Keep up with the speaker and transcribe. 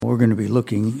We're going to be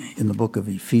looking in the book of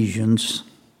Ephesians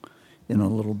in a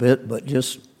little bit, but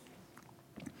just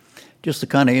to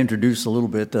kind of introduce a little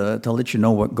bit, to let you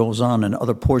know what goes on in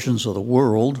other portions of the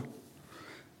world,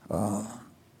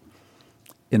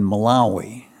 in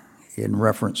Malawi, in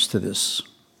reference to this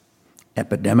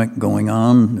epidemic going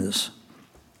on, this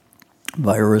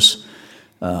virus.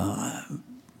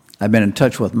 I've been in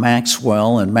touch with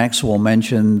Maxwell, and Maxwell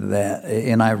mentioned that,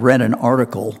 and I read an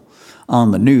article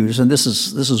on the news, and this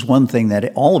is one thing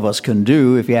that all of us can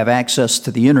do. If you have access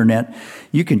to the internet,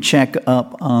 you can check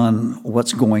up on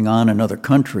what's going on in other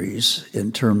countries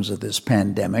in terms of this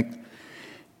pandemic.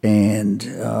 And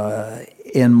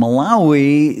in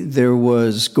Malawi, they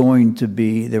were going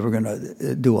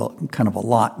to do a kind of a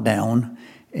lockdown,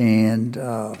 and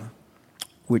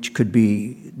which could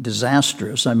be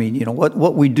disastrous. I mean,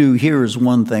 what we do here is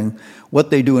one thing.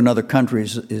 What they do in other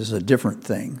countries is a different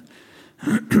thing.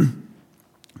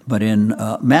 But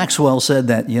Maxwell said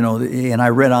that, and I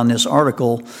read on this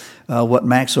article what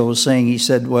Maxwell was saying. He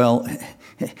said, well,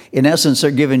 in essence, they're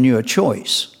giving you a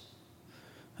choice.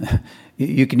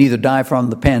 You can either die from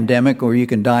the pandemic or you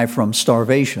can die from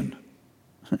starvation.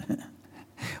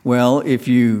 Well, if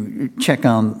you check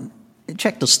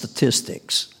the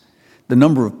statistics, the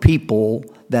number of people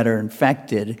that are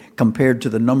infected compared to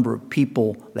the number of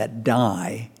people that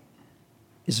die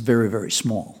is very, very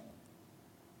small.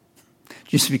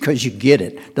 Just because you get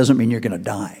it doesn't mean you're going to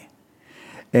die.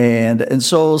 And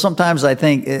so sometimes I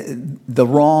think the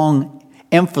wrong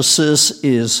emphasis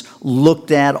is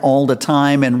looked at all the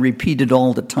time and repeated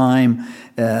all the time.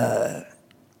 The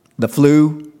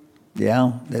flu,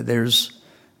 there's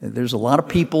a lot of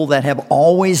people that have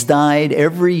always died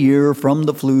every year from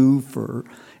the flu for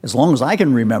as long as I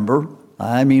can remember.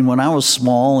 I mean, when I was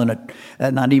small and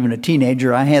not even a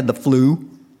teenager, I had the flu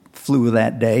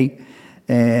that day.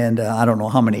 And I don't know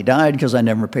how many died because I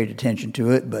never paid attention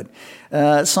to it. But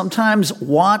sometimes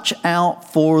watch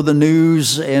out for the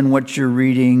news and what you're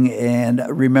reading. And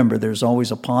remember, there's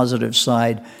always a positive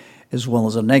side as well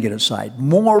as a negative side.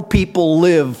 More people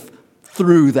live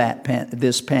through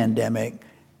this pandemic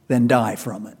than die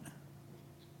from it.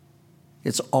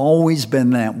 It's always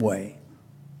been that way.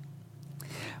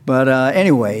 But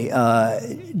anyway,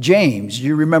 James,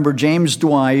 you remember James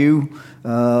Dwyer,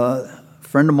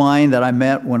 friend of mine that I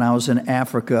met when I was in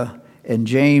Africa, and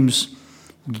James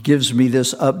gives me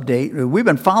this update. We've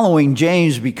been following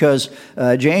James because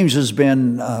James has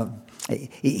been,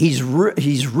 he's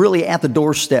really at the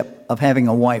doorstep of having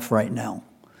a wife right now.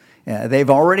 They've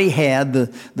already had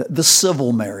the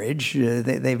civil marriage.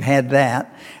 They've had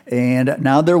that, and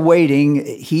now they're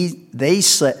waiting. They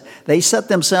set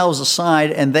themselves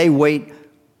aside and they wait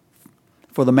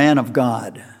for the man of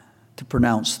God to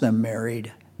pronounce them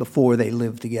married before they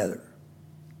live together.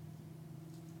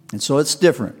 And so it's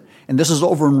different. And this is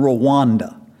over in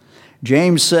Rwanda.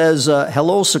 James says,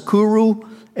 hello, Sakuru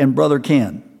and Brother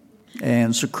Ken.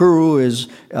 And Sakuru is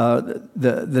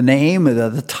the name,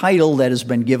 the title that has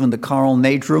been given to Carl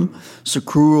Natrum.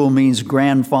 Sakuru means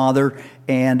grandfather,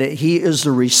 and he is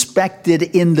a respected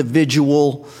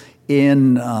individual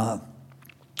in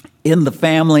the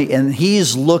family, and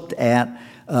he's looked at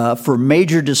for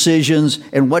major decisions,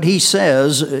 and what he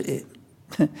says,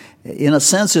 in a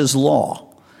sense, is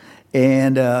law,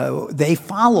 and they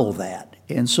follow that.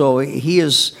 And so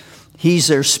he's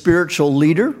their spiritual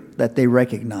leader that they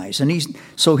recognize, and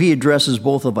he addresses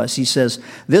both of us. He says,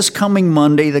 this coming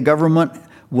Monday, the government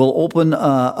will open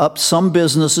up some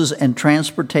businesses and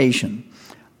transportation.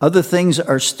 Other things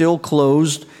are still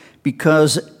closed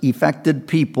because affected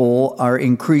people are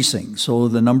increasing. So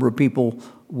the number of people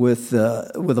with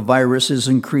a virus is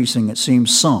increasing, it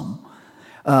seems, some.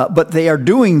 But they are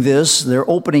doing this, they're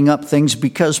opening up things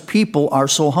because people are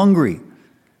so hungry.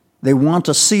 They want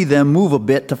to see them move a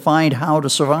bit to find how to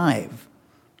survive.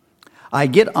 I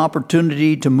get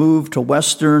opportunity to move to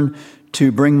Western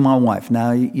to bring my wife.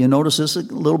 Now, you notice this is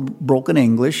a little broken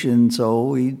English, and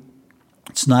so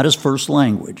it's not his first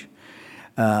language.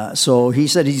 So he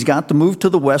said he's got to move to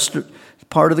the western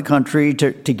part of the country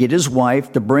to get his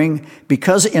wife to bring,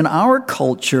 because in our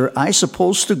culture, I'm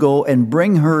supposed to go and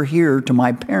bring her here to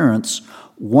my parents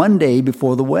one day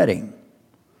before the wedding.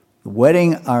 The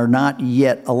wedding are not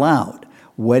yet allowed.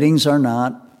 Weddings are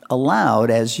not allowed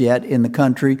as yet in the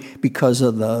country because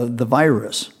of the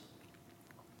virus.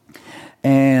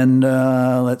 And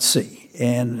let's see.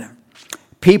 And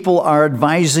people are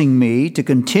advising me to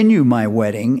continue my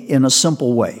wedding in a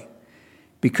simple way,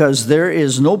 because there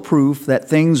is no proof that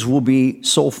things will be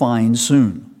so fine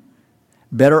soon.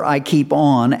 Better I keep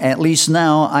on. At least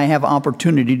now I have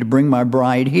opportunity to bring my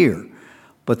bride here.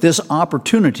 But this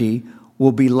opportunity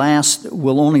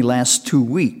will only last 2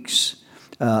 weeks.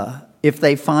 If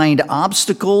they find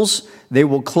obstacles, they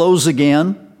will close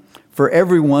again for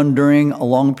everyone during a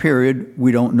long period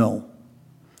we don't know.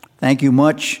 Thank you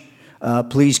much.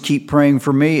 Please keep praying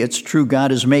for me. It's true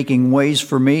God is making ways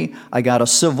for me. I got a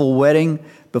civil wedding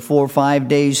before 5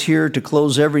 days here to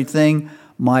close everything.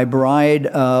 My bride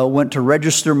went to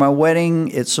register my wedding.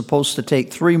 It's supposed to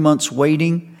take 3 months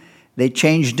waiting. They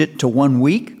changed it to 1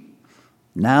 week.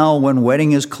 Now, when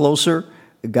wedding is closer,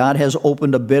 God has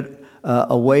opened a bit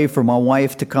a way for my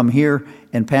wife to come here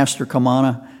and Pastor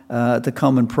Kamana to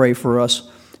come and pray for us.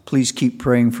 Please keep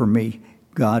praying for me.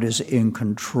 God is in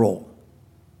control.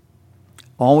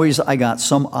 Always I got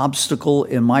some obstacle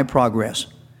in my progress,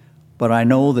 but I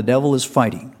know the devil is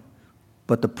fighting.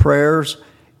 But the prayers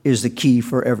is the key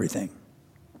for everything.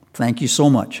 Thank you so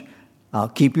much. I'll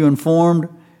keep you informed.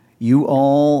 You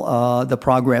all, the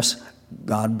progress,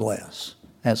 God bless.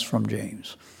 That's from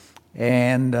James.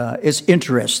 And it's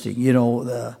interesting,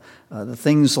 the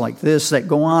things like this that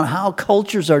go on, how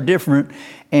cultures are different,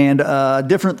 and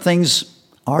different things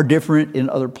are different in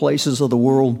other places of the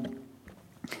world.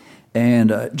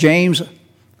 And James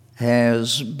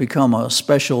has become a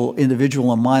special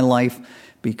individual in my life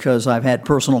because I've had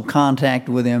personal contact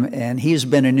with him, and he's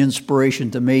been an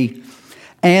inspiration to me.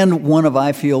 And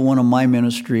I feel one of my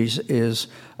ministries is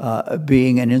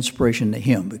being an inspiration to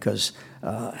him, because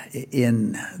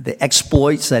in the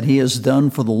exploits that he has done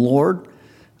for the Lord,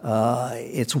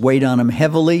 it's weighed on him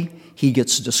heavily. He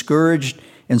gets discouraged,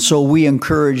 and so we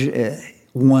encourage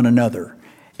one another.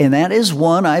 And that is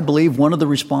I believe, one of the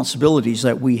responsibilities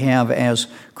that we have as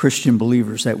Christian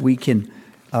believers, that we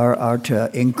are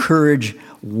to encourage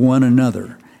one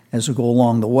another as we go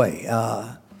along the way.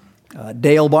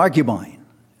 Dale Barcubine,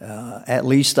 at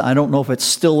least I don't know if it's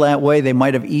still that way. They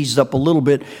might have eased up a little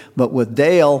bit, but with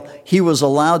Dale, he was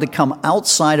allowed to come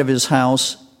outside of his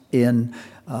house in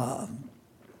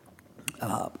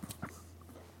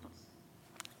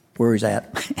where he's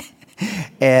at.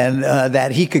 And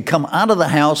that he could come out of the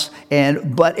house,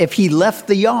 but if he left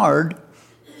the yard,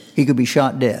 he could be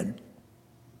shot dead.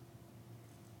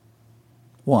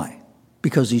 Why?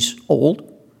 Because he's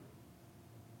old,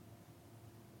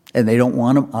 and they don't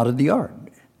want him out of the yard.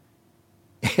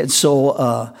 And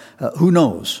so, who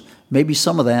knows? Maybe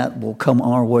some of that will come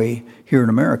our way here in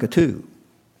America too.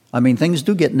 I mean, things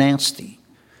do get nasty,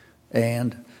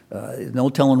 and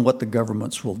no telling what the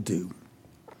governments will do.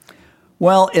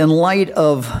 Well, in light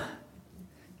of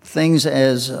things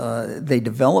as they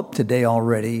develop today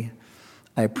already,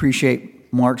 I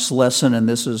appreciate Mark's lesson, and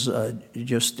this is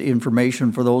just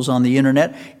information for those on the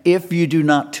internet. If you do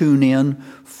not tune in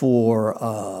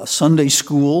for Sunday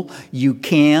school, you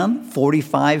can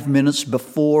 45 minutes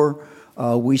before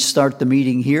we start the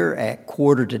meeting here at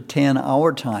 9:45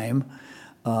 our time.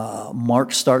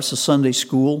 Mark starts the Sunday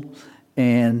school.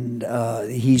 And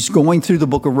he's going through the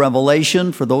book of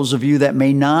Revelation. For those of you that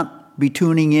may not be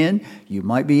tuning in, you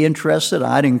might be interested.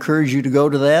 I'd encourage you to go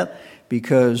to that,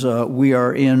 because we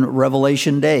are in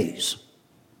Revelation days.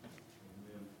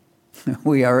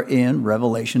 We are in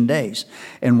Revelation days.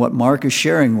 And what Mark is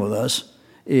sharing with us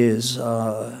is,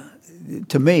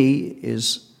 to me,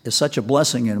 is such a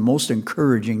blessing and most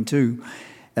encouraging too.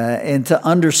 And to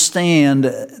understand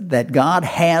that God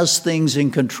has things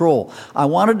in control. I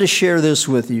wanted to share this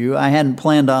with you. I hadn't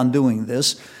planned on doing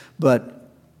this,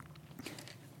 but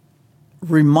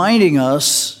reminding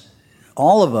us,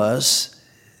 all of us,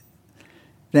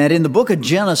 that in the book of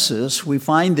Genesis, we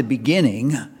find the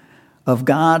beginning of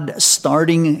God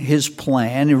starting his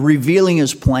plan and revealing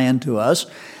his plan to us.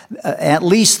 At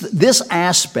least this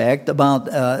aspect about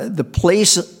the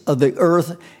place of the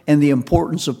earth and the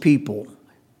importance of people.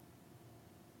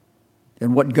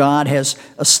 And what God has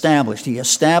established. He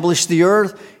established the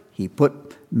earth. He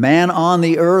put man on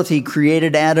the earth. He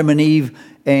created Adam and Eve,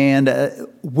 and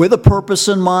with a purpose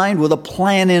in mind, with a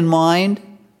plan in mind.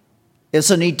 It's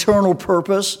an eternal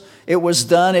purpose. It was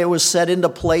done. It was set into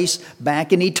place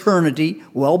back in eternity,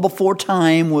 well before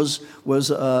time was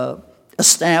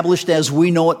established as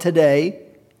we know it today.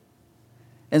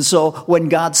 And so when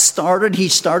God started, he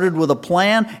started with a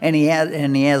plan, and he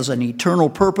has an eternal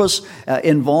purpose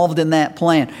involved in that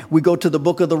plan. We go to the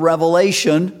book of the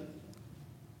Revelation,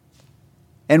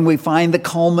 and we find the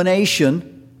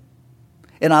culmination.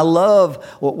 And I love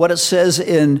what it says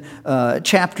in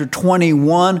chapter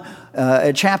 21,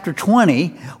 chapter 20,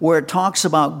 where it talks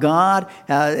about God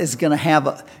is going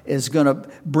to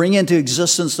bring into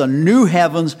existence the new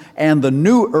heavens and the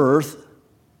new earth.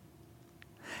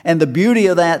 And the beauty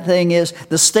of that thing is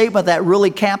the statement that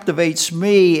really captivates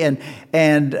me and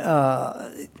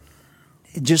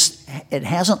it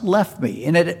hasn't left me.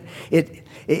 And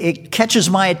it catches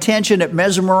my attention. It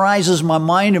mesmerizes my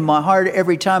mind and my heart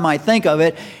every time I think of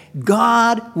it.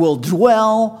 God will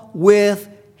dwell with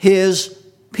his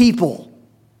people.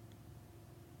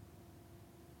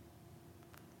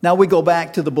 Now we go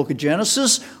back to the book of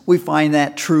Genesis. We find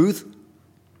that truth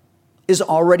is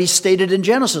already stated in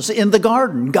Genesis. In the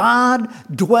garden, God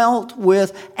dwelt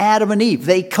with Adam and Eve.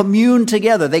 They communed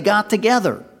together. They got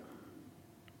together.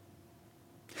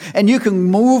 And you can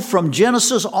move from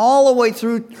Genesis all the way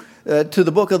through to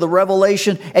the book of the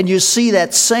Revelation, and you see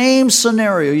that same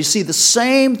scenario. You see the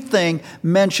same thing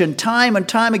mentioned time and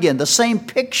time again, the same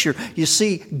picture. You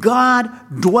see God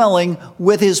dwelling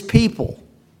with his people.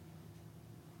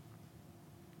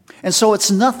 And so it's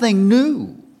nothing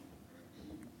new.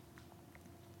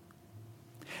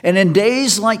 And in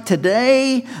days like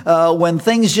today, when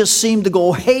things just seem to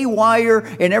go haywire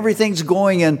and everything's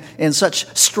going in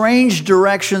such strange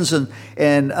directions,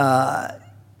 and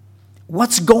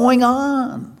what's going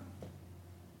on?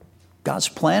 God's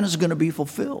plan is going to be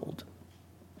fulfilled.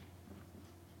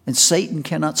 And Satan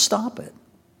cannot stop it.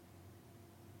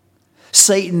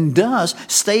 Satan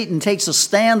takes a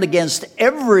stand against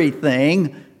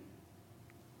everything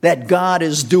that God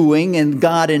is doing and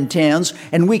God intends.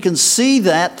 And we can see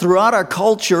that throughout our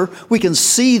culture. We can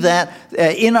see that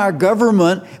in our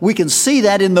government. We can see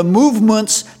that in the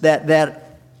movements that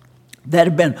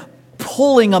have been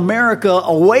pulling America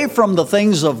away from the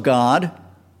things of God.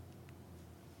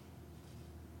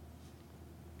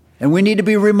 And we need to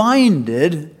be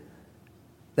reminded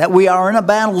that we are in a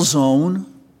battle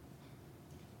zone,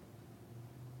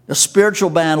 a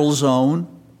spiritual battle zone.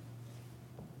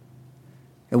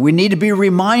 And we need to be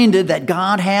reminded that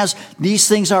God has, these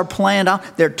things are planned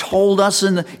out. They're told us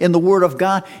in the Word of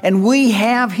God. And we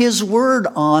have his word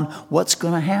on what's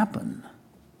going to happen.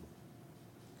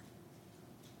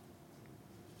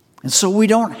 And so we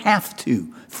don't have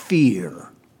to fear.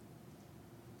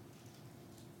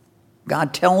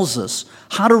 God tells us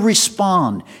how to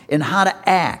respond and how to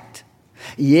act.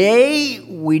 Yea,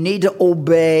 we need to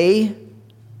obey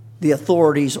the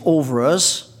authorities over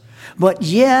us, but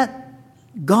yet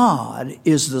God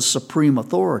is the supreme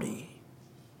authority.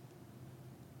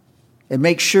 And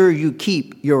make sure you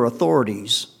keep your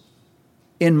authorities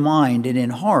in mind and in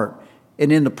heart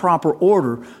and in the proper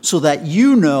order so that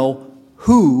you know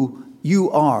who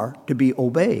you are to be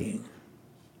obeying.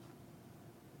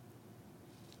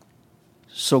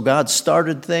 So God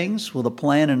started things with a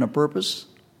plan and a purpose.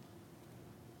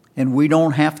 And we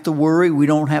don't have to worry. We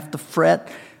don't have to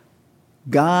fret.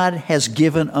 God has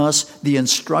given us the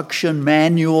instruction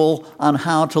manual on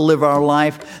how to live our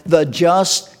life. The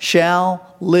just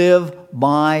shall live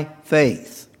by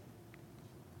faith.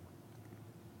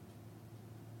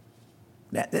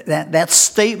 That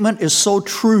statement is so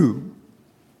true.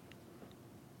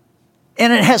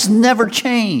 And it has never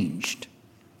changed.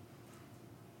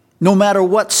 No matter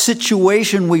what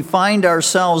situation we find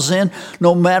ourselves in,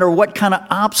 no matter what kind of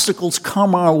obstacles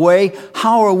come our way,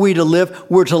 how are we to live?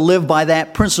 We're to live by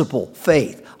that principle,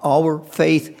 faith, our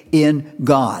faith in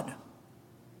God,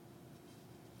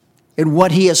 in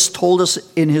what he has told us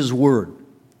in his word.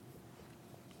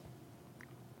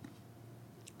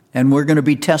 And we're going to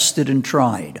be tested and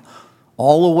tried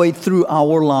all the way through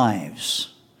our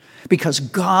lives because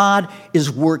God is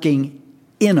working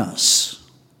in us.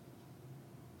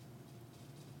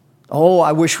 Oh,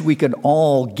 I wish we could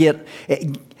all get,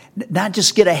 not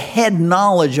just get a head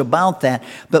knowledge about that,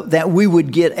 but that we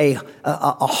would get a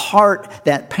heart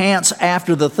that pants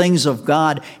after the things of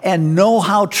God and know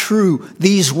how true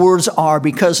these words are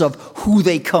because of who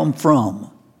they come from.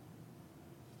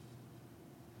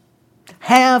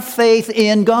 Have faith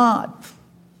in God.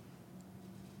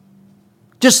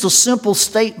 Just a simple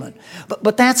statement.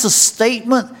 But that's a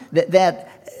statement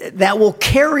that will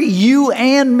carry you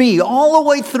and me all the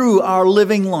way through our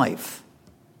living life.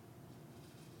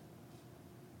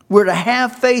 We're to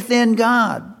have faith in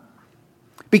God.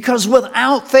 Because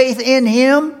without faith in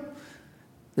him,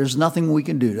 there's nothing we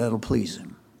can do that'll please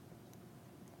him.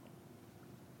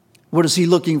 What is he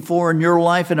looking for in your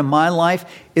life and in my life?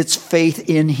 It's faith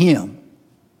in him.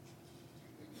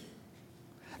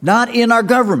 Not in our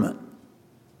government.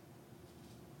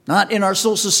 Not in our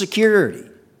Social Security.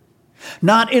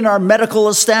 Not in our medical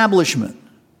establishment.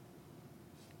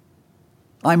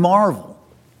 I marvel.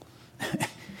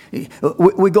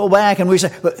 We go back and we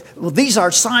say, well, these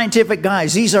are scientific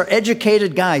guys. These are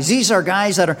educated guys. These are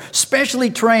guys that are specially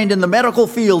trained in the medical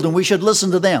field, and we should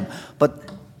listen to them. But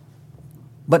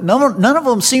none of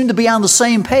them seem to be on the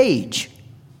same page.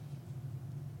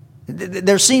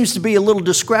 There seems to be a little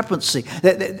discrepancy.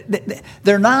 They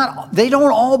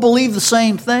don't all believe the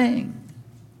same thing.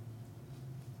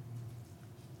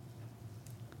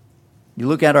 You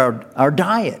look at our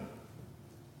diet,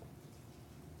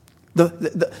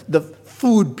 the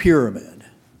food pyramid.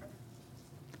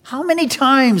 How many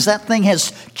times that thing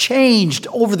has changed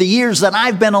over the years that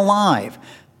I've been alive.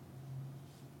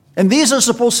 And these are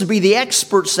supposed to be the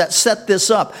experts that set this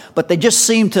up, but they just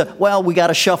seem to, well, we got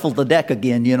to shuffle the deck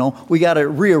again, you know. We got to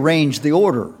rearrange the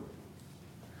order.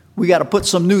 We got to put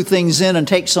some new things in and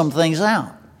take some things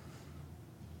out.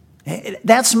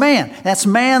 That's man. That's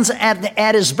man's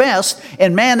at his best,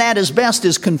 and man at his best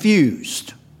is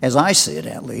confused, as I see it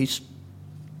at least.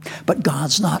 But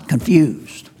God's not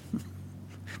confused,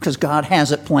 because God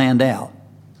has it planned out.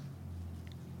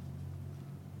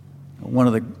 One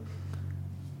of the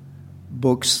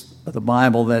books of the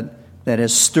Bible that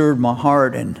has stirred my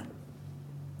heart and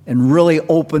really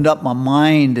opened up my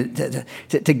mind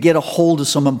to get a hold of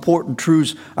some important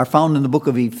truths are found in the book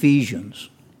of Ephesians.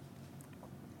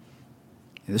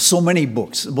 There's so many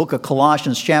books. The book of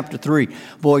Colossians chapter 3.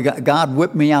 Boy, God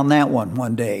whipped me on that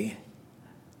one day.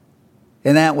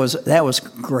 And that was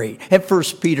great. At 1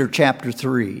 Peter chapter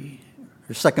 3,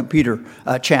 or 2 Peter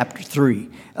chapter 3,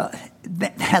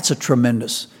 that's a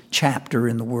tremendous chapter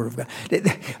in the Word of God.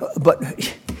 But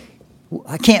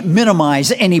I can't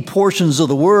minimize any portions of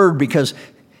the Word, because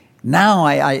now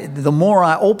the more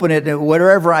I open it,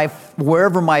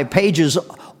 wherever my pages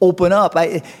open up,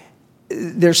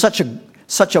 there's such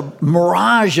a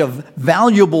mirage of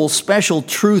valuable, special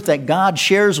truth that God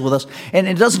shares with us. And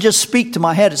it doesn't just speak to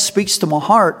my head, it speaks to my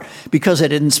heart, because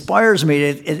it inspires me.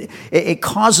 It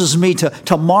causes me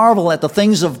to marvel at the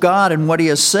things of God and what He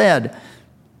has said.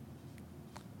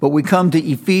 But we come to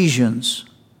Ephesians.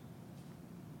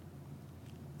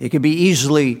 It can be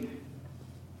easily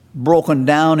broken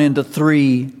down into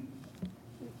three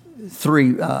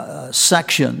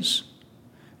sections.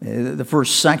 The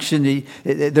first section,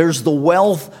 there's the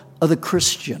wealth of the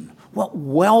Christian. What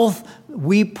wealth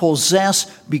we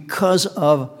possess because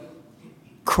of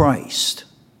Christ,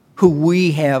 who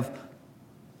we have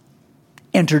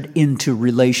entered into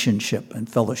relationship and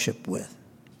fellowship with.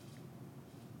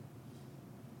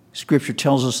 Scripture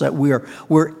tells us that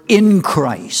we're in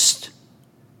Christ.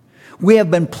 We have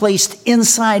been placed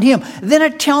inside Him. Then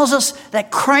it tells us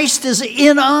that Christ is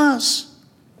in us.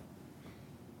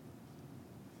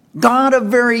 God, a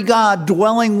very God,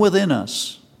 dwelling within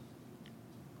us.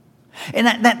 And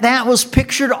that was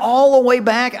pictured all the way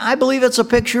back. I believe it's a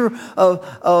picture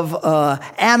of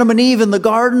Adam and Eve in the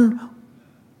garden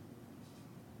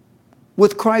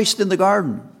with Christ in the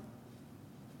garden.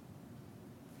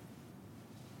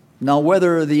 Now,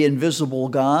 whether the invisible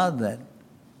God that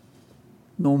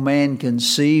no man can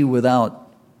see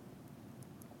without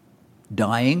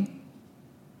dying,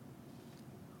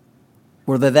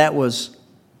 whether that was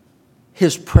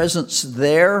His presence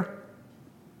there,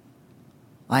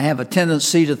 I have a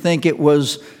tendency to think it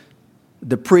was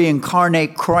the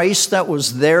pre-incarnate Christ that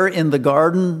was there in the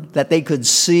garden that they could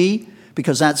see,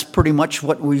 because that's pretty much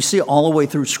what we see all the way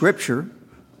through Scripture.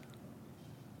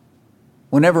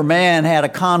 Whenever man had a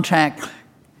contact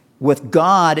with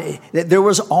God, there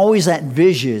was always that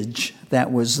visage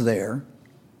that was there.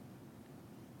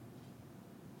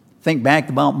 Think back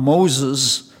about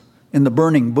Moses in the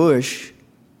burning bush.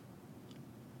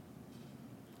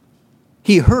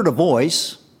 He heard a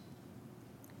voice.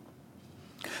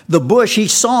 The bush, he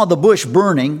saw the bush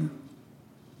burning.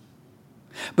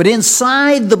 But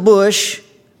inside the bush,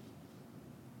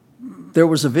 there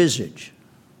was a visage.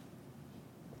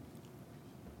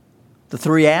 The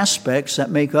three aspects that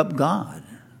make up God,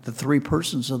 the three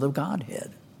persons of the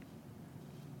Godhead,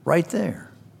 right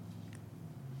there.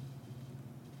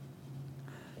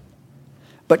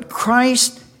 But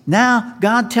Christ, now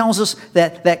God tells us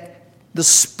that the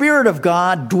Spirit of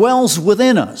God dwells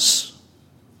within us.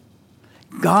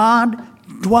 God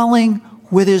dwelling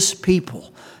with His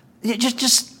people.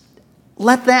 Just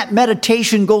let that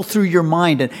meditation go through your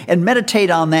mind and meditate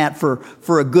on that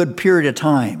for a good period of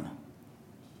time.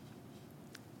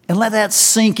 And let that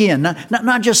sink in,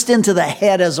 not just into the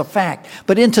head as a fact,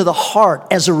 but into the heart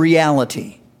as a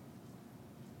reality.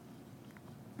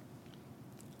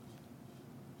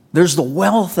 There's the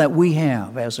wealth that we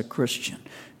have as a Christian.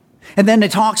 And then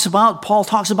Paul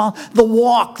talks about the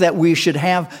walk that we should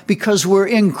have because we're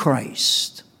in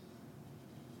Christ.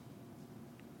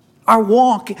 Our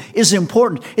walk is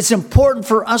important. It's important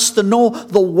for us to know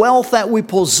the wealth that we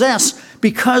possess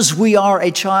because we are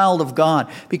a child of God,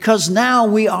 because now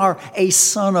we are a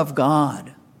son of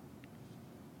God.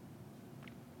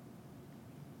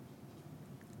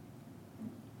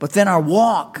 But then our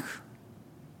walk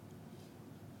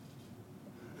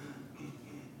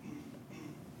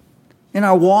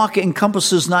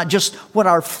encompasses not just what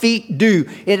our feet do.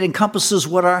 It encompasses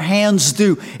what our hands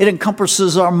do. It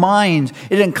encompasses our mind.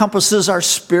 It encompasses our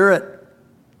spirit.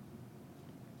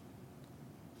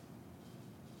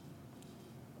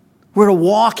 We're to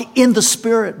walk in the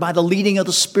Spirit by the leading of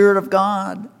the Spirit of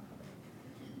God.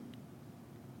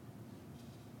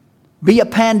 Be a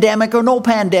pandemic or no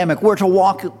pandemic, we're to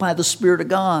walk by the Spirit of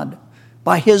God,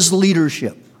 by His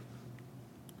leadership.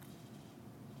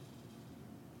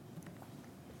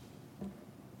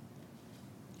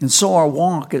 And so our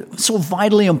walk is so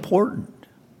vitally important.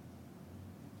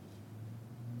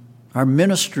 Our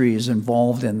ministry is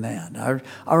involved in that.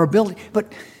 Our ability.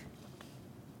 But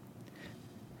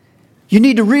you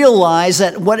need to realize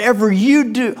that whatever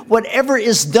you do, whatever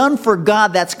is done for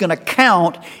God that's going to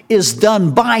count is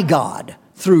done by God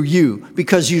through you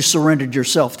because you surrendered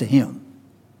yourself to Him.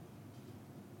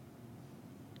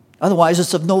 Otherwise,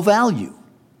 it's of no value.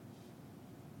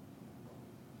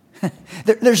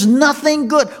 There's nothing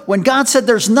good. When God said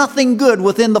there's nothing good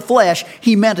within the flesh,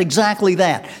 He meant exactly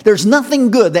that. There's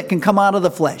nothing good that can come out of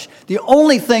the flesh. The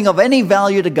only thing of any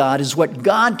value to God is what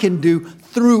God can do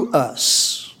through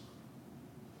us.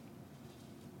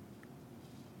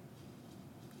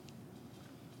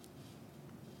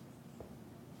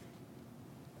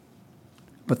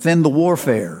 But then the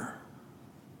warfare,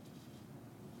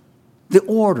 the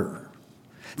order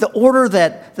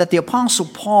that the Apostle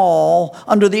Paul,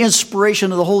 under the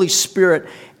inspiration of the Holy Spirit,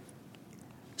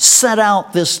 set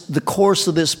out the course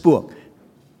of this book.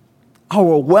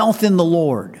 Our wealth in the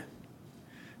Lord,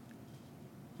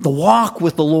 the walk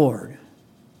with the Lord,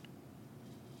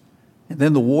 and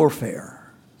then the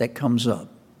warfare that comes up.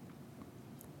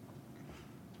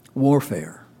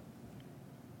 Warfare.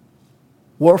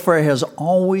 Warfare has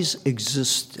always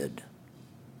existed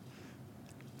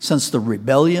since the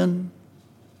rebellion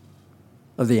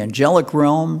of the angelic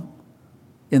realm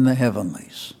in the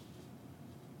heavenlies.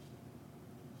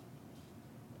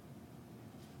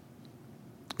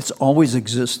 It's always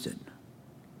existed.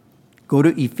 Go to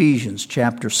Ephesians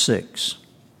chapter 6.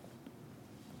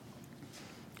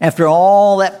 After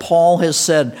all that Paul has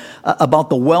said about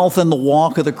the wealth and the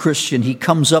walk of the Christian, he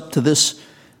comes up to this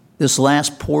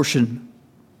last portion.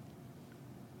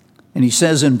 And he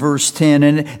says in verse 10,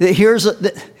 and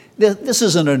this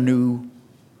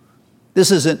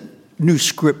isn't new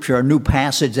scripture, a new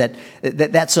passage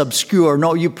that's obscure.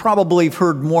 No, you probably have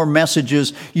heard more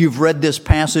messages. You've read this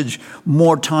passage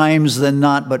more times than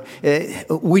not, but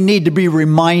we need to be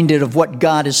reminded of what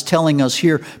God is telling us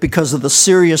here because of the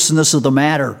seriousness of the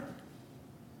matter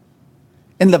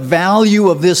and the value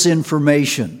of this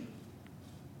information.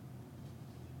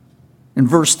 In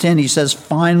verse 10, he says,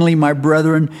 "Finally, my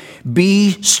brethren,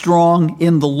 be strong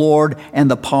in the Lord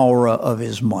and the power of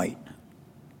His might."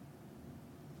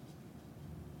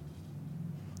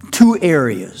 Two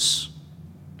areas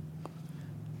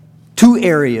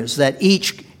that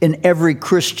each and every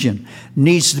Christian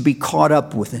needs to be caught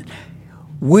up with it.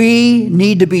 We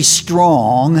need to be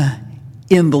strong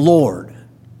in the Lord.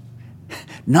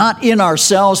 Not in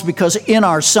ourselves, because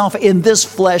in this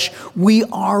flesh, we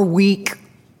are weak.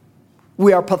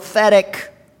 We are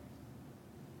pathetic.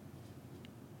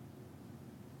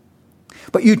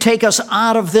 But you take us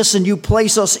out of this and you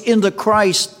place us into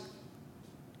Christ.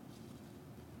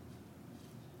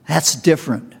 That's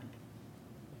different.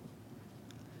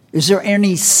 Is there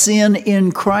any sin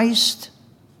in Christ?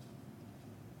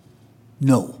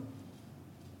 No.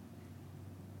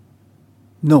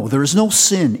 No, there is no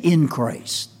sin in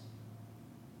Christ.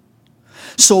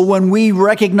 So when we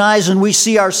recognize and we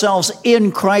see ourselves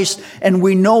in Christ and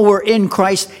we know we're in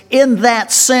Christ, in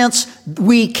that sense,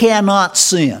 we cannot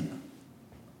sin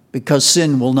because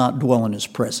sin will not dwell in His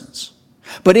presence.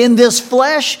 But in this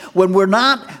flesh, when we're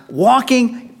not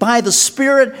walking by the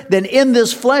Spirit, then in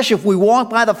this flesh, if we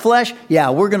walk by the flesh,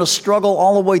 we're going to struggle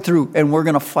all the way through and we're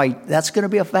going to fight. That's going to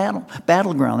be a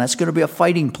battleground. That's going to be a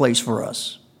fighting place for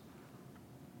us.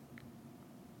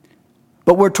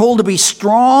 But we're told to be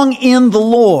strong in the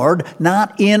Lord,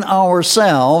 not in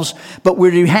ourselves, but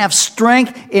we're to have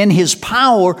strength in His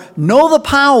power. Know the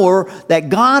power that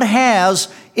God has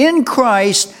in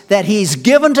Christ that He's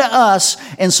given to us.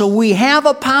 And so we have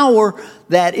a power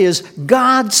that is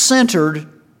God-centered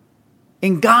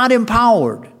and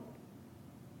God-empowered.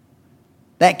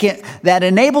 That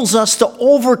enables us to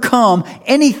overcome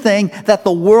anything that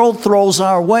the world throws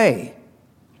our way.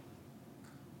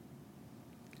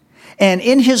 And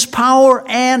in His power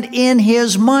and in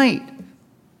His might.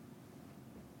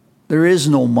 There is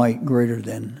no might greater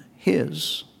than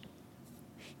His.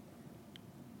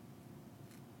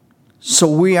 So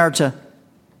we are to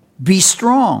be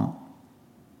strong.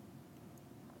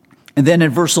 And then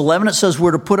in verse 11 it says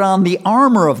we're to put on the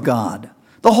armor of God,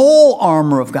 the whole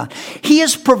armor of God. He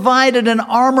has provided an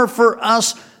armor for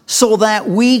us so that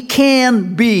we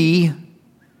can be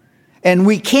and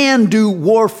we can do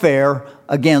warfare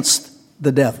against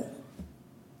the devil,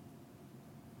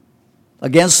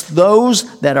 against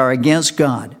those that are against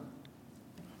God.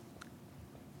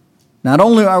 Not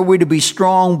only are we to be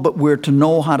strong, but we're to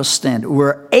know how to stand.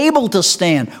 We're able to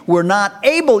stand. You're not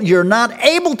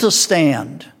able to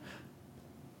stand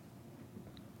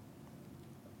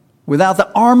without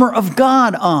the armor of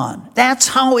God on. That's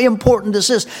how important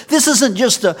this is. This isn't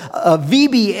just a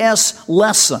VBS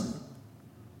lesson.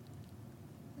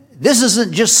 This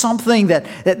isn't just something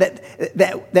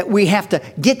that we have to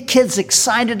get kids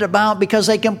excited about because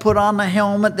they can put on the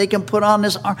helmet, they can put on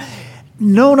this armor.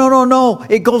 No.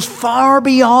 It goes far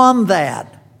beyond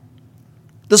that.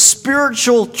 The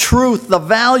spiritual truth, the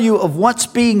value of what's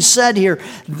being said here,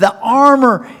 the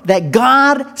armor that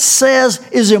God says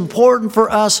is important for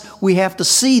us, we have to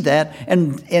see that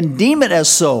and deem it as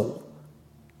so.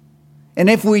 And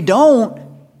if we don't,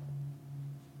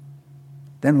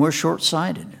 then we're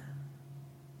short-sighted.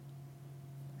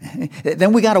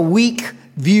 Then we got a weak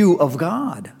view of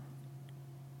God.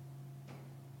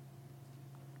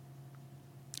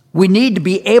 We need to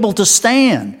be able to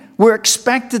stand. We're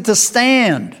expected to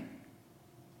stand.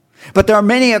 But there are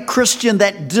many a Christian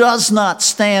that does not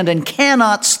stand and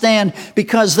cannot stand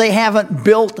because they haven't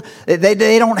built,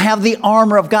 they don't have the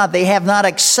armor of God. They have not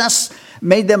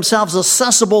made themselves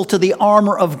accessible to the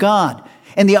armor of God.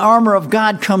 And the armor of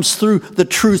God comes through the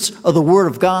truths of the Word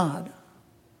of God.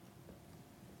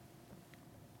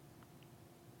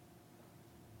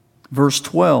 Verse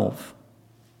 12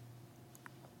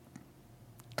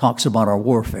 talks about our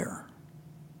warfare.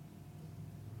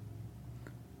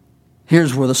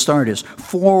 Here's where the start is.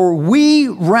 For we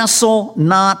wrestle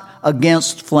not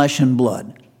against flesh and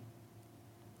blood.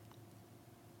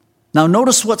 Now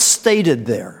notice what's stated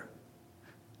there.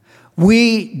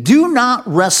 We do not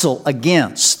wrestle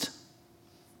against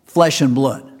flesh and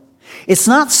blood. It's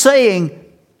not saying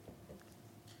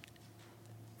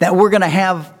that we're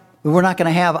not going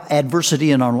to have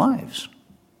adversity in our lives.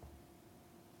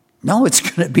 No, it's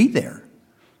going to be there.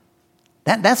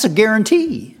 That's a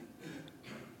guarantee.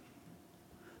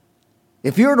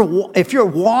 If you're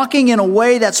walking in a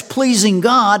way that's pleasing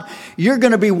God, you're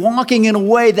going to be walking in a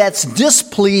way that's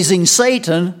displeasing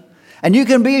Satan, and you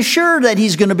can be assured that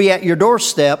he's going to be at your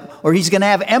doorstep, or he's going to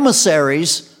have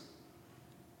emissaries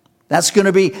that's going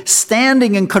to be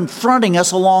standing and confronting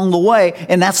us along the way,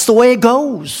 and that's the way it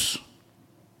goes.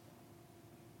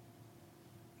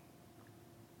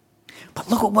 But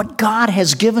look at what God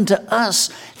has given to us,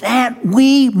 that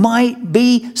we might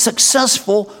be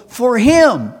successful for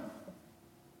Him.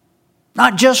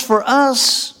 Not just for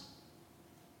us.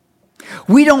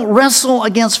 We don't wrestle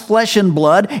against flesh and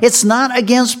blood. It's not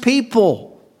against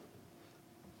people.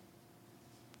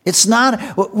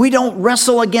 We don't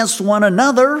wrestle against one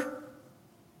another.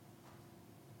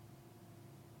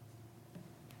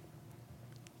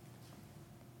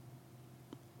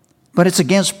 But it's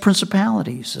against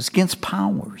principalities, it's against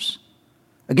powers,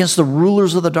 against the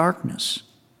rulers of the darkness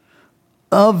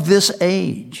of this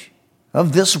age,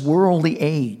 of this worldly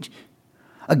age,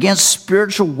 against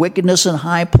spiritual wickedness in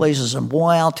high places. And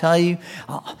boy, I'll tell you,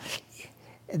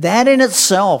 that in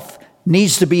itself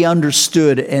needs to be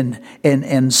understood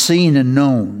and seen and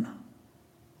known.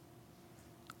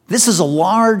 This is a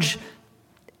large,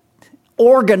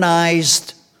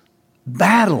 organized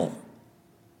battle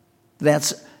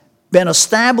that's been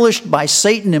established by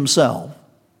Satan himself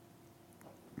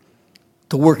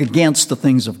to work against the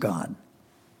things of God.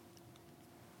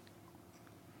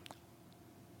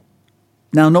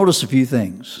 Now notice a few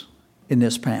things in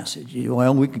this passage.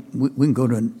 Well, we can go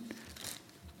to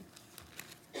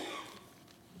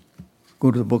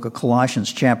the book of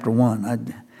Colossians chapter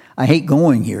 1. I hate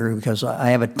going here because I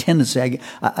have a tendency,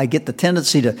 I get the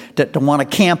tendency to want to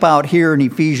camp out here in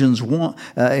Ephesians 1,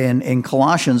 in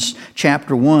Colossians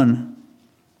chapter 1.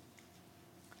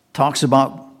 Talks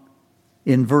about,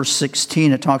 in verse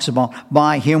 16, it talks about,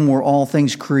 by Him were all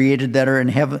things created that are in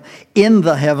heaven, in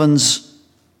the heavens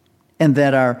and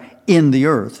that are in the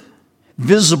earth,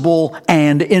 visible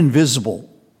and invisible.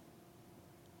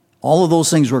 All of those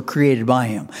things were created by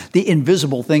Him. The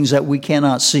invisible things that we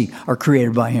cannot see are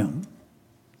created by Him.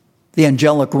 The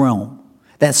angelic realm,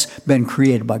 that's been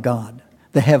created by God.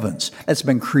 The heavens, that's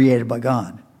been created by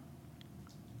God.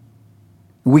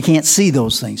 We can't see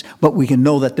those things, but we can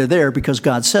know that they're there because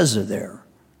God says they're there.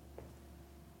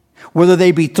 Whether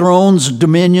they be thrones,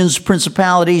 dominions,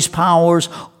 principalities, powers,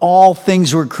 all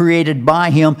things were created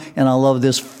by him, and I love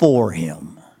this, for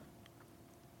him.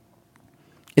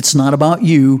 It's not about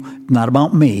you, not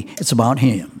about me, it's about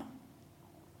him.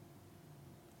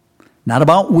 Not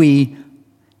about we,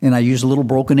 and I use a little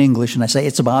broken English, and I say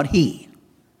it's about he.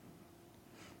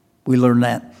 We learned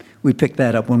that, we picked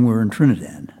that up when we were in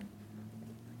Trinidad.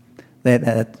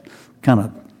 That kind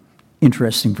of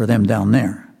interesting for them down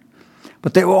there.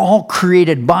 But they were all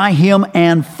created by him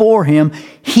and for him.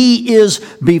 He is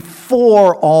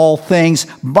before all things.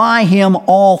 By him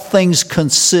all things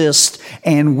consist,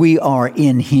 and we are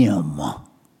in him.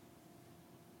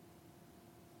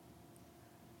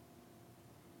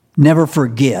 Never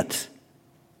forget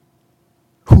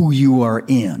who you are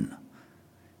in.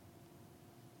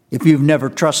 If you've never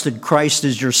trusted Christ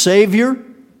as your Savior,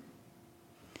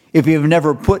 if you've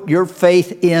never put your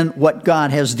faith in what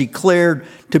God has declared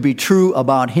to be true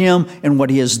about him and what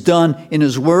he has done in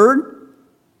his word,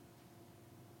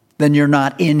 then you're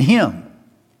not in him.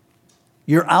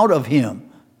 You're out of him.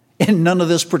 And none of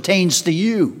this pertains to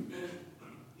you.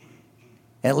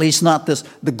 At least not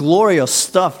the glorious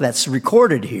stuff that's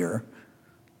recorded here.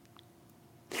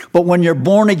 But when you're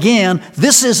born again,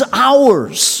 this is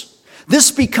ours.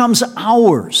 This becomes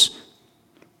ours.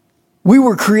 We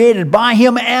were created by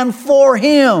him and for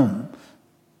him,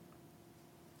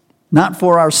 not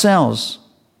for ourselves.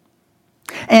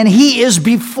 And he is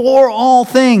before all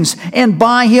things, and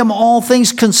by him all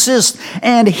things consist,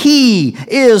 and he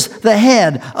is the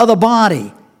head of the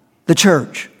body, the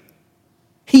church.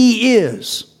 He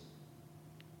is.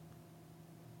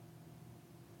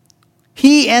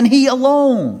 He and he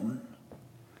alone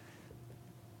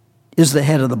is the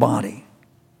head of the body.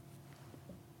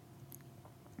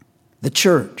 The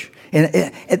church.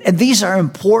 And these are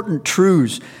important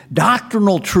truths,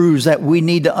 doctrinal truths that we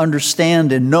need to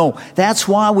understand and know. That's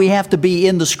why we have to be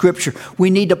in the Scripture. We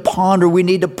need to ponder. We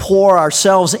need to pour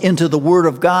ourselves into the Word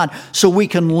of God so we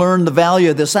can learn the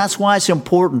value of this. That's why it's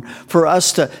important for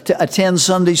us to attend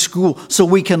Sunday school so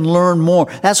we can learn more.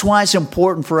 That's why it's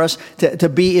important for us to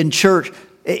be in church.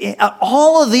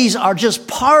 All of these are just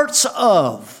parts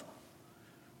of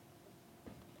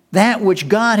that which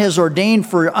God has ordained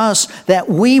for us, that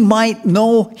we might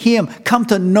know him, come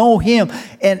to know him.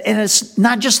 And it's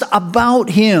not just about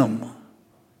him.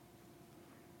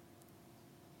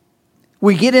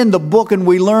 We get in the book and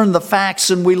we learn the facts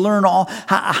and we learn all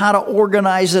how to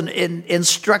organize and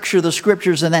structure the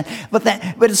scriptures and that.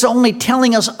 But it's only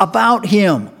telling us about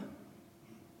him.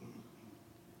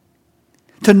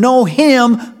 To know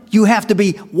him, you have to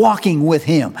be walking with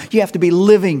him. You have to be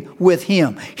living with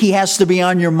him. He has to be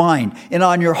on your mind and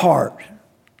on your heart.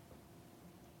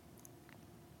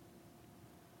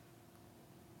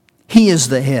 He is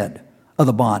the head of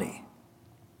the body,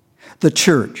 the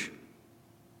church,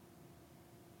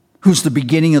 who's the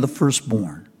beginning of the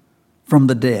firstborn from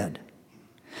the dead,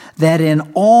 that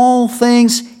in all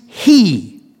things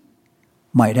he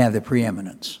might have the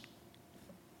preeminence.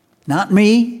 Not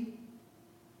me.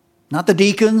 Not the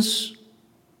deacons,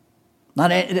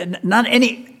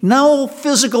 no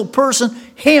physical person,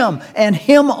 him and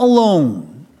him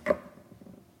alone.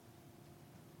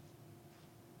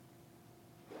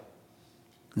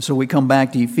 And so we come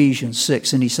back to Ephesians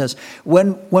 6, and he says,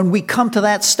 when we come to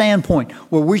that standpoint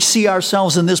where we see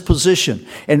ourselves in this position,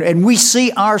 and we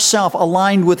see ourselves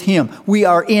aligned with him, we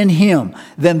are in him,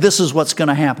 then this is what's going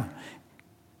to happen.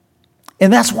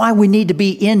 And that's why we need to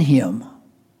be in him.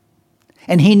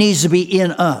 And he needs to be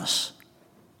in us.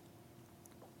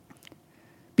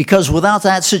 Because without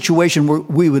that situation,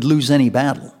 we would lose any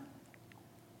battle.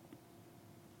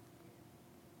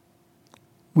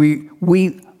 We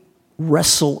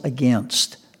wrestle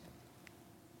against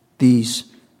those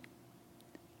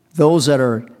that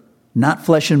are not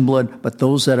flesh and blood, but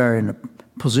those that are in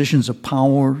positions of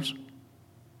powers,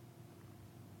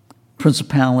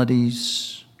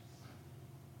 principalities,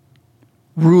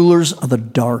 rulers of the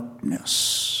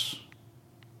darkness.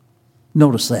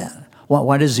 Notice that.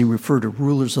 Why does he refer to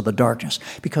rulers of the darkness?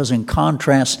 Because in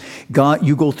contrast, God,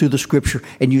 you go through the scripture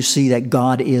and you see that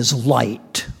God is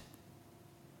light.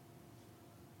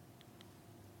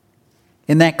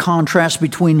 And that contrast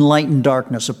between light and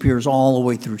darkness appears all the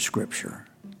way through scripture.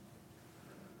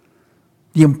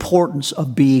 The importance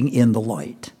of being in the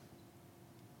light.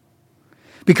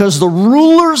 Because the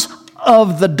rulers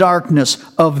of the darkness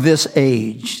of this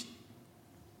age,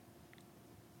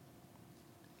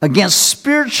 against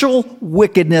spiritual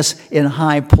wickedness in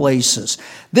high places.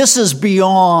 This is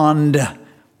beyond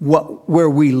where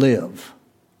we live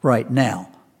right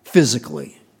now,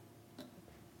 physically.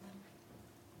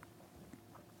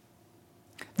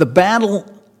 The battle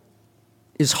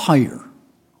is higher.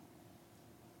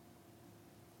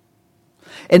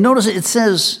 And notice it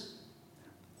says,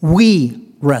 we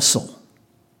wrestle.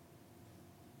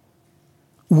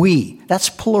 We, that's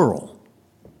plural.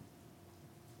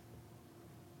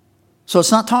 So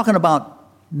it's not talking about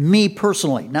me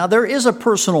personally. Now there is a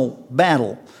personal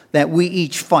battle that we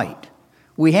each fight.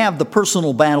 We have the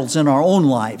personal battles in our own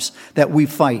lives that we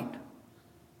fight,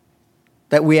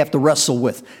 that we have to wrestle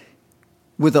with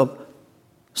the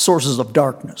sources of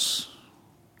darkness.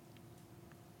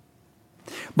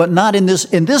 But not in this.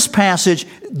 In this passage,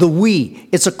 the we,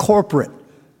 it's a corporate.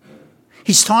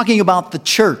 He's talking about the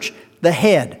church, the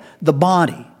head, the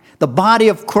body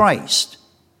of Christ.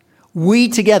 We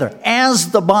together, as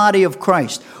the body of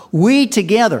Christ, we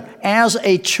together, as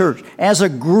a church, as a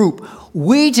group,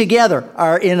 we together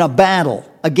are in a battle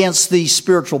against these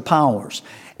spiritual powers.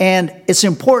 And it's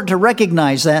important to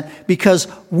recognize that because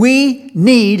we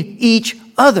need each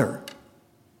other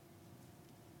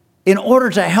in order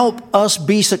to help us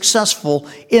be successful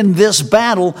in this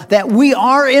battle that we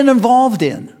are involved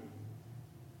in.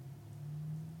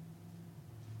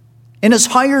 And it's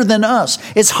higher than us.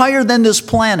 It's higher than this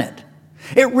planet.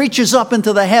 It reaches up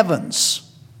into the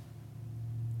heavens.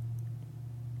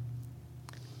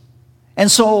 And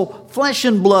so flesh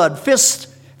and blood, fists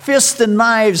and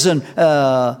knives and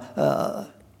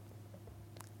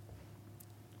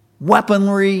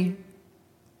weaponry,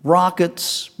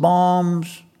 rockets,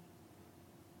 bombs,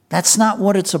 that's not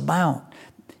what it's about.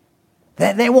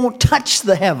 They won't touch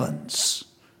the heavens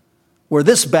where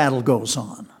this battle goes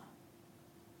on.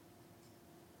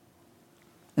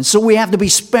 And so we have to be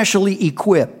specially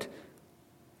equipped.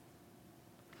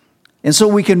 And so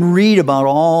we can read about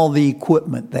all the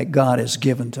equipment that God has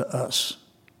given to us.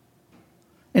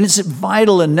 And it's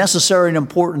vital and necessary and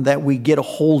important that we get a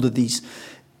hold of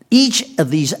each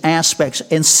of these aspects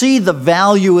and see the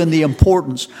value and the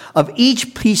importance of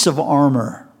each piece of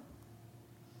armor.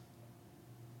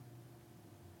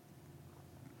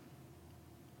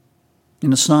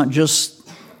 And it's not just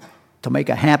to make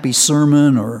a happy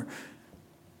sermon or...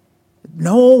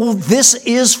 No, this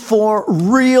is for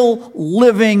real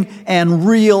living and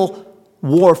real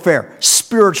warfare,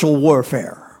 spiritual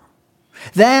warfare.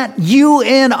 That you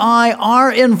and I are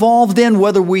involved in,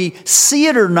 whether we see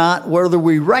it or not, whether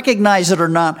we recognize it or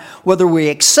not, whether we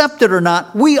accept it or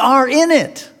not, we are in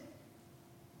it.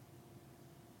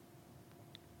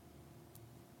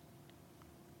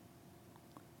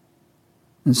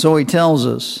 And so he tells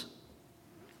us,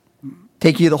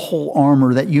 take you the whole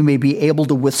armor that you may be able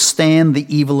to withstand the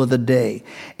evil of the day.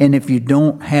 And if you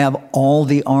don't have all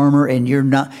the armor and you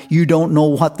don't know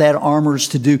what that armor is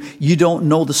to do, you don't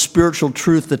know the spiritual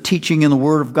truth, the teaching in the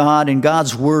Word of God and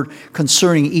God's Word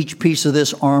concerning each piece of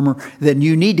this armor, then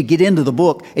you need to get into the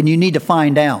book and you need to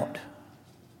find out.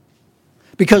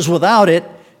 Because without it,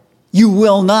 you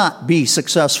will not be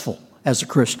successful as a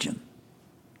Christian.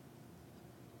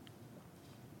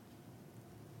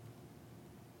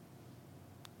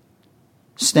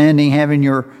 Standing, having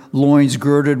your loins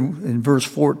girded, in verse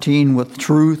 14, with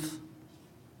truth.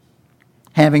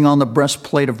 Having on the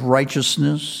breastplate of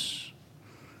righteousness.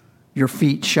 Your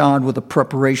feet shod with the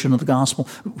preparation of the gospel.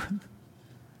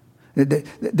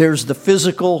 There's the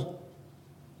physical.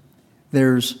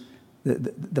 There's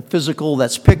the physical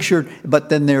that's pictured. But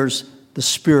then there's the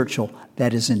spiritual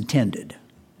that is intended.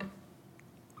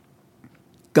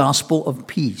 Gospel of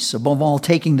peace. Above all,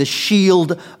 taking the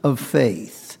shield of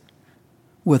faith.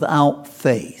 Without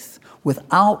faith,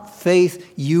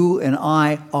 you and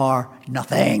I are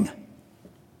nothing.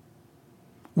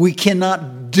 We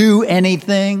cannot do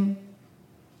anything.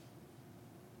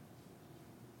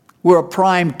 We're a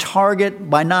prime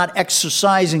target by not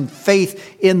exercising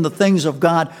faith in the things of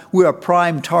God. We're a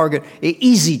prime target, an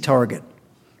easy target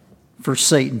for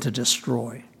Satan to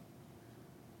destroy.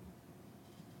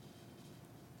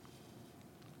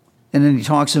 And then he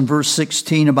talks in verse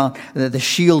 16 about the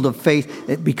shield of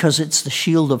faith, because it's the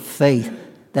shield of faith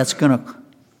that's going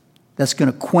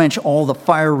to quench all the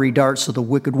fiery darts of the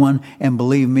wicked one. And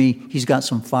believe me, he's got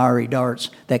some fiery darts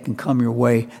that can come your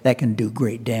way, that can do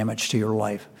great damage to your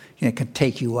life. It can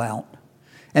take you out.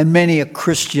 And many a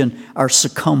Christian are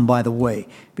succumbed by the way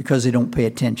because they don't pay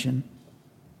attention.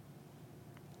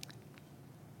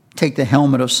 Take the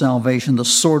helmet of salvation, the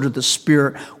sword of the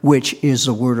Spirit, which is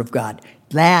the Word of God.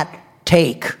 That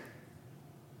take.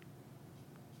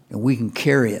 And we can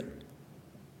carry it.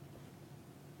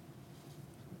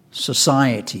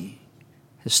 Society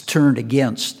has turned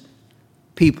against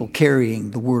people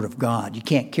carrying the Word of God. You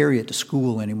can't carry it to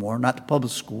school anymore, not to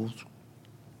public schools.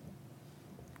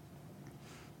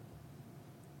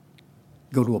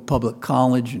 Go to a public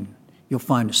college and you'll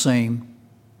find the same.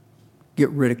 Get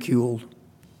ridiculed.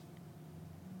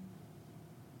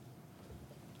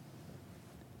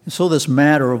 And so this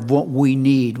matter of what we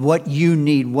need, what you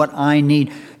need, what I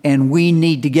need, and we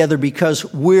need together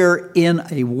because we're in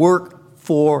a work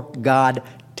for God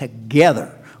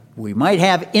together. We might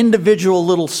have individual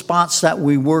little spots that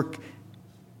we work,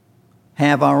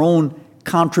 have our own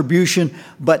contribution,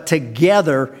 but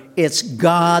together it's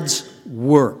God's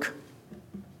work.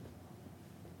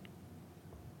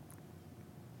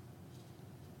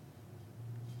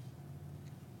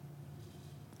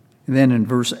 And then in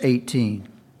verse 18,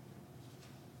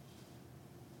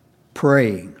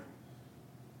 praying.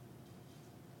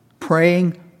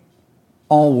 Praying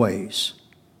always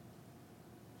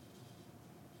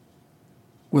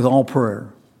with all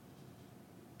prayer.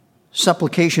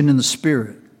 Supplication in the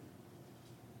Spirit.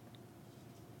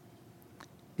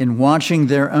 In watching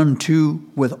thereunto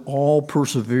with all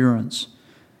perseverance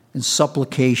and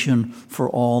supplication for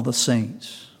all the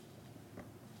saints.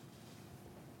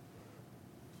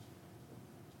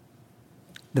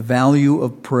 The value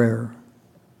of prayer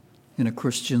in a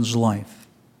Christian's life.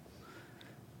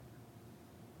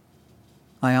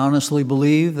 I honestly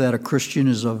believe that a Christian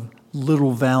is of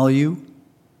little value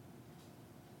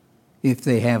if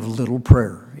they have little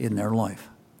prayer in their life.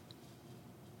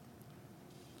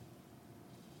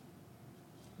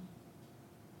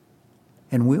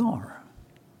 And we are.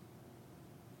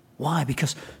 Why?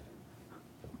 Because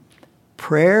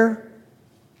prayer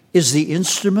is the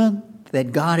instrument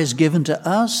that God has given to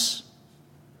us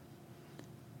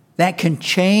that can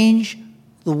change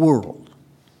the world.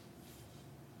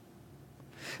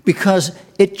 Because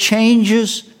it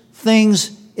changes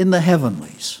things in the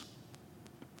heavenlies.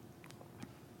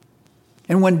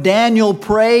 And when Daniel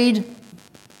prayed,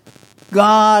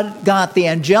 God got the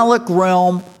angelic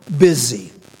realm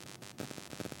busy.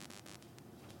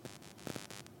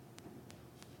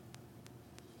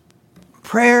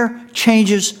 Prayer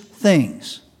changes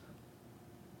things.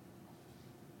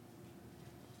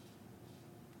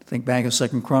 Think back in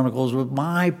 2 Chronicles,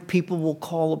 my people will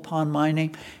call upon my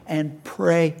name and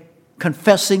pray,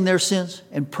 confessing their sins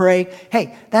and pray.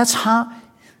 Hey, that's how.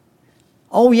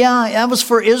 Oh yeah, that was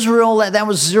for Israel. That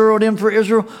was zeroed in for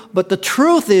Israel. But the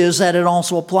truth is that it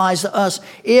also applies to us.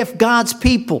 If God's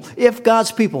people,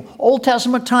 Old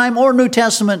Testament time or New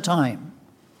Testament time,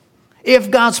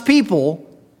 if God's people,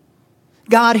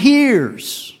 God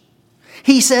hears.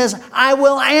 He says, I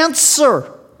will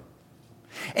answer.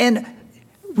 And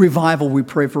revival, we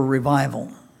pray for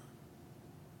revival.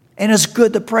 And it's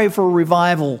good to pray for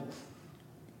revival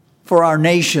for our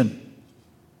nation,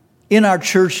 in our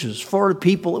churches, for the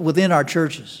people within our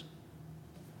churches.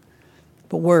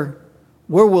 But where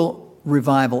will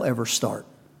revival ever start?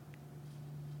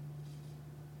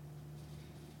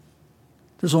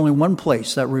 There's only one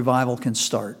place that revival can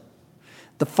start.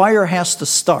 The fire has to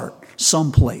start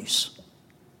someplace.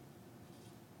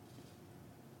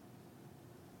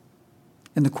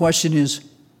 And the question is,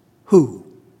 who?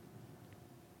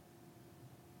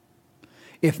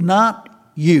 If not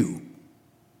you,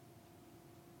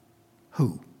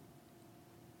 who?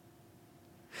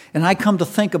 And I come to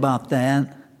think about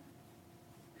that.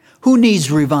 Who needs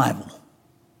revival?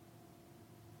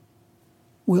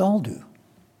 We all do.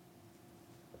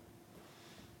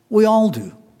 We all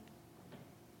do.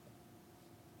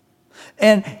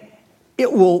 And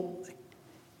it will,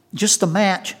 just a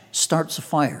match starts a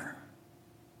fire.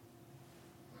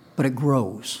 But it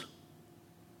grows.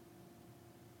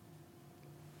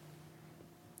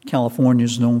 California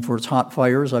is known for its hot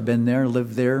fires. I've been there,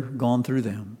 lived there, gone through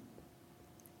them.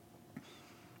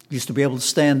 Used to be able to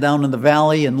stand down in the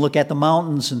valley and look at the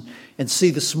mountains and see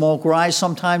the smoke rise.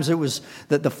 Sometimes it was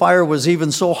that the fire was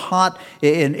even so hot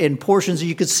in portions that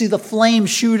you could see the flames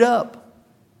shoot up.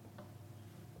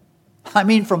 I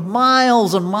mean, from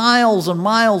miles and miles and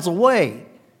miles away.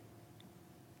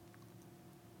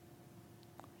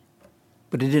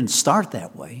 But it didn't start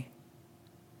that way.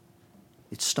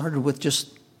 It started with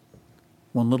just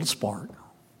one little spark,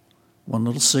 one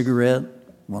little cigarette,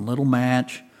 one little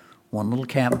match, one little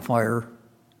campfire,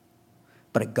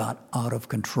 but it got out of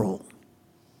control.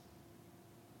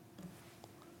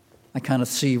 I kind of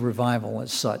see revival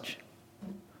as such.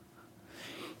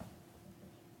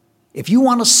 If you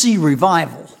want to see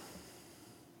revival,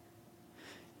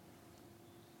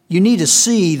 you need to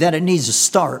see that it needs to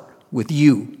start with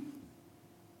you.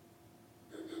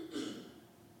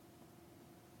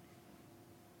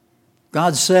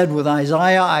 God said with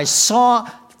Isaiah, I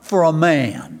sought for a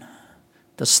man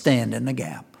to stand in the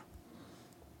gap.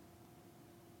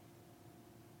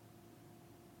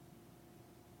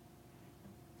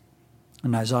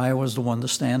 And Isaiah was the one to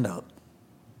stand up.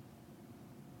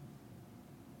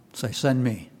 Say, send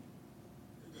me.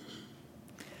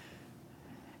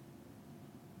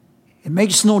 It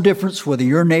makes no difference whether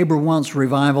your neighbor wants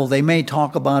revival. They may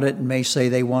talk about it and may say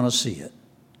they want to see it.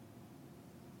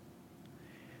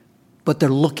 But they're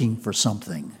looking for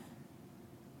something.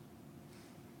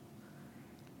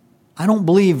 I don't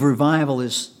believe revival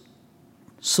is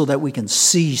so that we can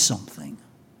see something,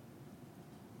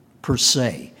 per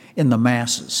se, in the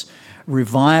masses.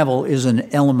 Revival is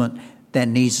an element that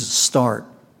needs to start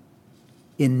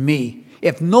in me.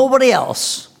 If nobody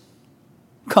else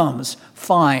comes,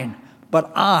 fine,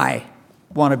 but I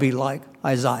want to be like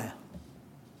Isaiah.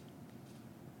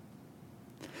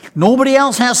 Nobody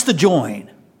else has to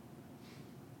join,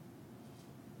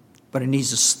 but it needs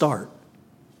to start.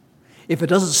 If it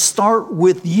doesn't start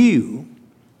with you,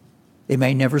 it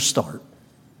may never start.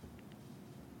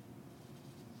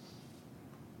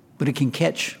 But it can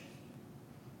catch.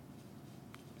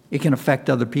 It can affect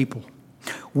other people.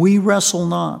 We wrestle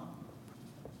not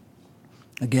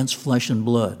against flesh and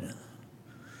blood,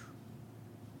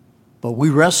 but we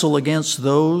wrestle against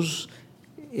those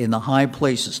in the high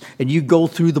places. And you go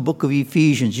through the book of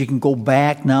Ephesians. You can go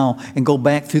back now and go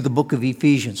back through the book of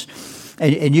Ephesians.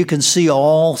 And you can see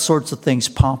all sorts of things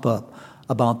pop up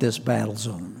about this battle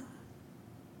zone.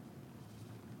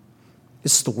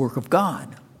 It's the work of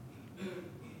God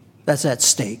that's at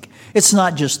stake. It's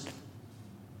not just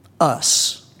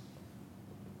us.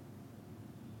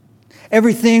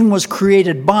 Everything was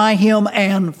created by Him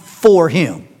and for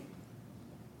Him.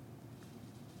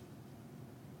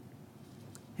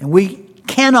 And we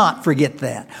cannot forget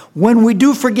that. When we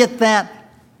do forget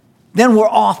that, then we're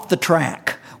off the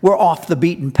track. We're off the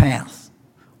beaten path.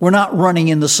 We're not running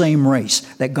in the same race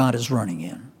that God is running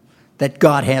in, that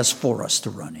God has for us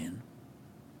to run in.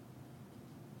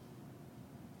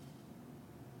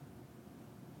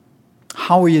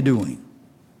 How are you doing?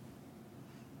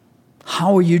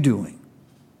 How are you doing?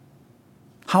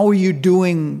 How are you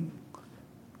doing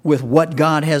with what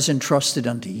God has entrusted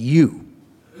unto you?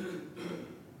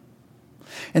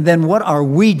 And then what are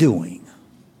we doing?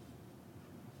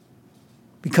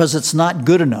 Because it's not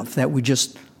good enough that we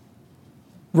just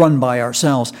run by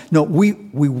ourselves. No, we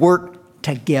work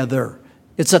together.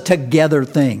 It's a together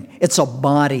thing. It's a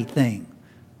body thing.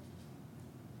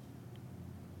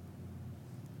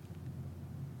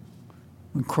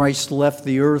 When Christ left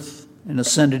the earth and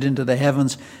ascended into the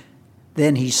heavens,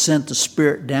 then He sent the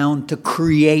Spirit down to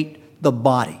create the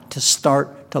body, to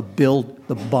start to build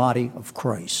the body of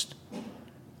Christ,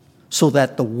 so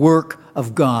that the work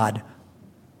of God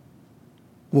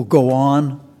will go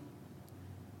on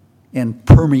and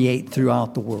permeate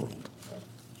throughout the world.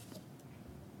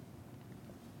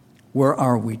 Where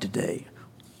are we today?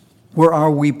 Where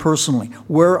are we personally?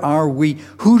 Where are we?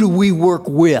 Who do we work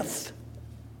with?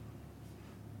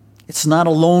 It's not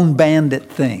a lone bandit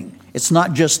thing. It's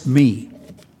not just me,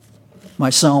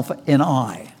 myself, and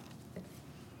I.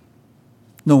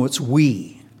 No, it's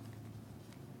we.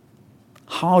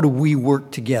 How do we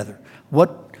work together?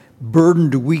 What burden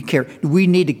do we carry? Do we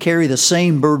need to carry the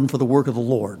same burden for the work of the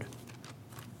Lord?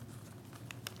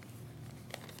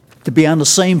 To be on the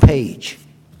same page.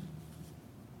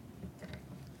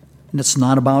 And it's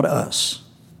not about us.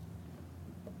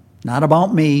 Not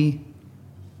about me.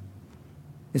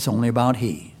 It's only about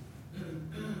He.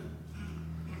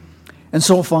 And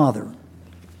so, Father,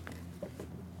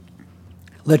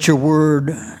 let your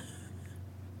word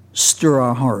stir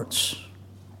our hearts.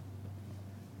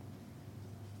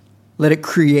 Let it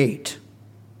create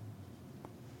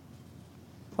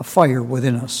a fire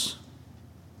within us.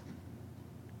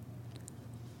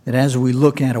 That as we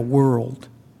look at a world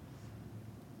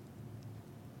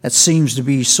that seems to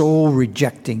be so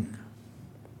rejecting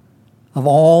of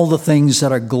all the things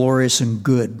that are glorious and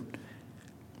good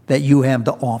that you have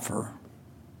to offer,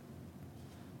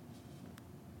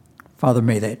 Father,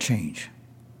 may that change.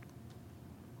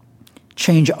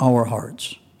 Change our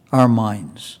hearts, our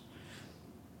minds,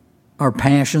 our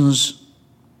passions,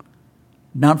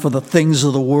 not for the things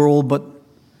of the world, but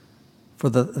for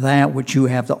that which you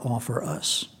have to offer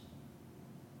us.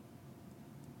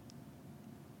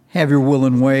 Have your will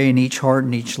and way in each heart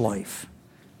and each life,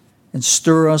 and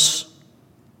stir us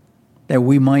that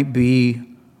we might be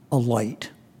a light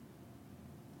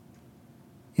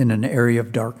in an area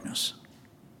of darkness.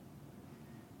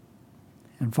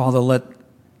 And Father, let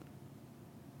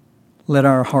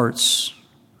our hearts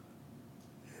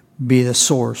be the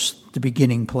source, the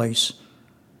beginning place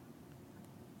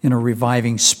in a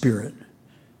reviving spirit,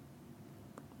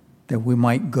 that we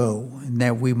might go and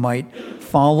that we might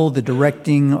follow the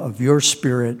directing of your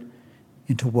Spirit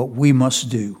into what we must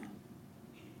do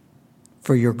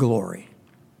for your glory.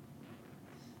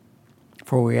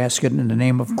 For we ask it in the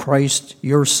name of Christ,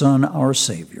 your Son, our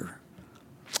Savior.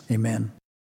 Amen.